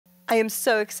I am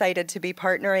so excited to be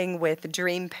partnering with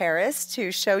Dream Paris to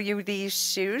show you these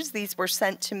shoes. These were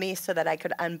sent to me so that I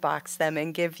could unbox them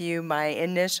and give you my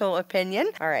initial opinion.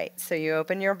 All right, so you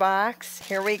open your box.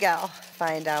 Here we go.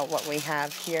 Find out what we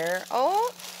have here.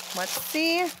 Oh, let's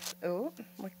see. Oh,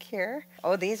 look here.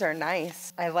 Oh, these are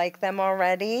nice. I like them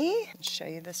already. I'll show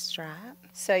you the strap.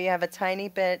 So you have a tiny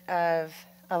bit of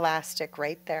elastic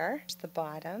right there. There's the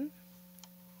bottom.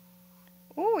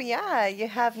 Oh yeah, you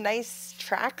have nice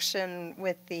traction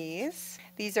with these.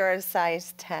 These are a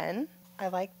size 10. I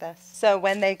like this. So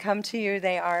when they come to you,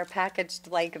 they are packaged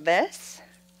like this.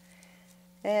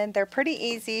 And they're pretty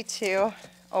easy to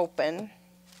open.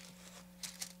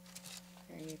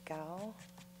 There you go.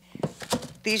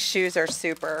 These shoes are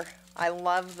super. I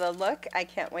love the look. I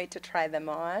can't wait to try them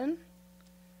on.